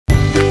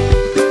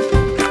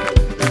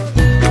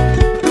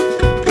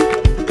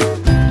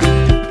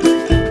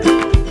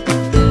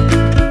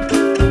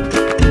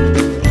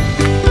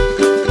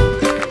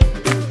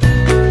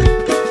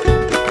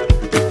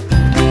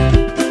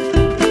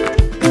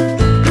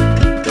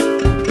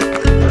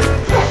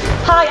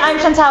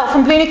Chantel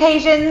from Balloon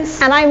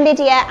Occasions. And I'm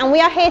Lydia, and we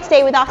are here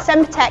today with our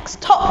Sempertex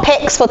top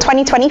picks for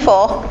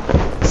 2024.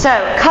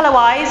 So,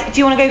 colour-wise,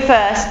 do you want to go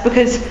first?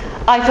 Because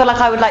I feel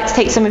like I would like to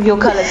take some of your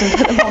colours and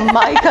put them on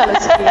my colour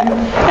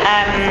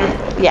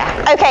scheme.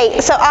 Yeah. Okay,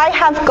 so I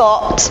have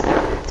got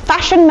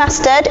Fashion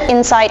Mustard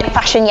inside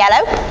Fashion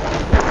Yellow.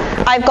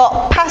 I've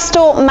got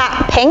Pastel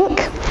Matte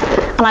Pink,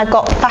 and I've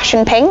got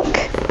Fashion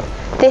Pink.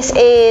 This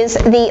is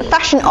the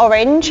Fashion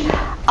Orange,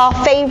 our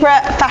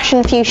favourite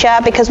fashion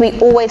fuchsia because we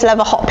always love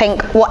a hot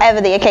pink,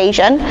 whatever the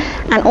occasion,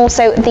 and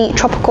also the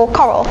Tropical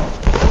Coral.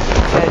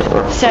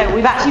 Good. So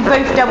we've actually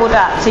both doubled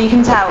up, so you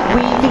can tell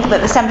we think that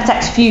the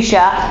Sempertex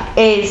fuchsia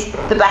is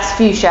the best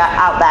fuchsia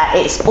out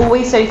there. It's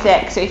always so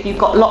thick, so if you've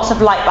got lots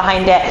of light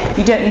behind it,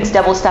 you don't need to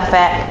double stuff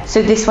it.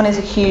 So this one is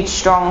a huge,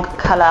 strong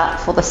colour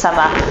for the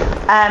summer.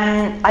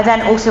 I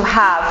then also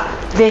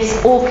have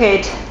this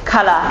orchid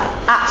colour.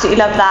 Absolutely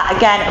love that.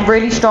 Again,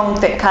 really strong,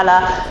 thick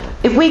colour.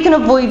 If we can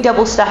avoid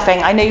double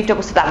stuffing, I know you've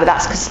double stuffed that, but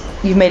that's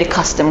because you've made a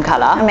custom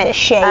colour. I made a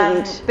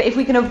shade. But if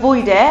we can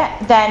avoid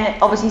it, then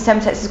obviously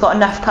Sempertex has got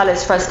enough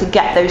colours for us to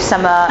get those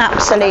summer.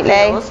 Absolutely.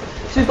 Feels.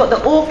 So we've got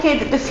the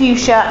orchid, the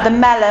fuchsia, the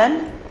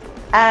melon,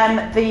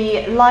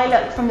 the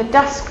lilac from the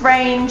dusk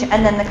range,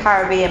 and then the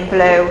Caribbean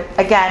blue.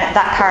 Again,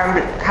 that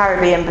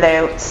Caribbean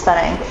blue,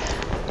 stunning.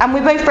 And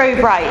we're both very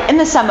bright. In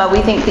the summer,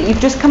 we think that you've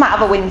just come out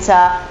of a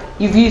winter,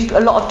 you've used a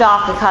lot of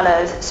darker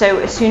colours, so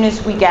as soon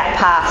as we get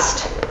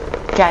past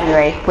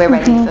January, we're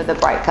ready for the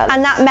bright colours.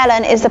 And that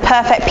melon is the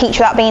perfect peach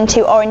without being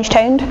too orange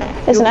toned,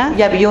 isn't it?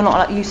 Yeah, but you're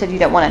not, like you said you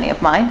don't want any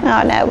of mine.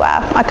 Oh no,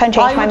 well, I can't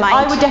change my mind.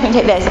 I would definitely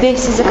take this.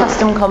 This is a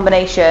custom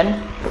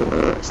combination.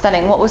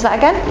 Stunning. What was that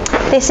again?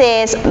 This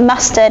is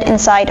mustard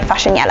inside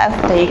Fashion Yellow.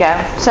 There you go.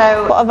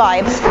 So what a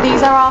vibe.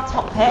 These are our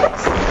top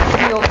picks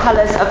for your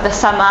colours of the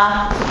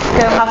summer.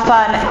 Go have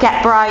fun,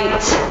 get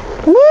bright.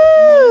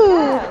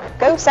 Woo!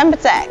 Go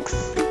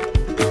Sempertex.